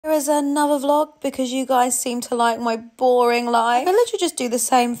Here is another vlog because you guys seem to like my boring life. I literally just do the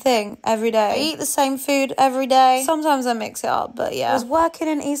same thing every day. I eat the same food every day. Sometimes I mix it up, but yeah. I was working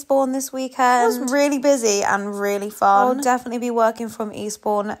in Eastbourne this weekend. It was really busy and really fun. I'll definitely be working from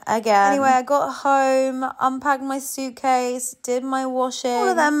Eastbourne again. Anyway, I got home, unpacked my suitcase, did my washing, all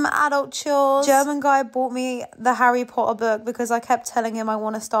of them adult chores. German guy bought me the Harry Potter book because I kept telling him I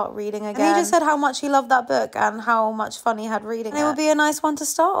want to start reading again. And he just said how much he loved that book and how much fun he had reading it. And it would be a nice one to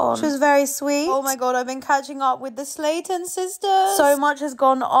start on, which was very sweet. Oh my god, I've been catching up with the Slayton sisters. So much has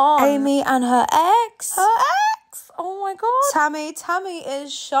gone on. Amy and her ex. Oh my god. Tammy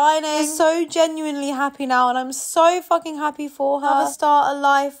is shining. She's so genuinely happy now and I'm so fucking happy for her. Have a start a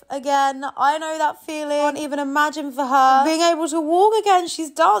life again. I know that feeling. I can't even imagine for her. Being able to walk again.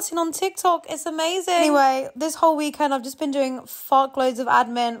 She's dancing on TikTok. It's amazing. Anyway, this whole weekend I've just been doing fuckloads of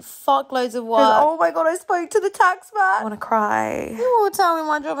admin, fuckloads of work. Oh my god, I spoke to the tax man. I want to cry. You will tell me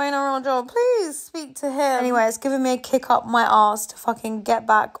my job ain't a real job. Please speak to him. Anyway, it's giving me a kick up my ass to fucking get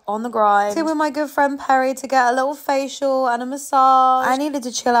back on the grind. Here with my good friend Perry to get a little facial and a massage. I needed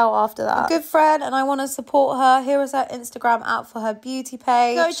to chill out after that. A good friend and I want to support her. Here is her Instagram out for her beauty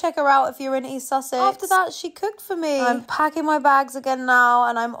page. Go check her out if you're in East Sussex. After that, she cooked for me. I'm packing my bags again now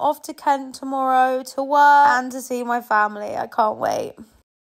and I'm off to Kent tomorrow to work and to see my family. I can't wait.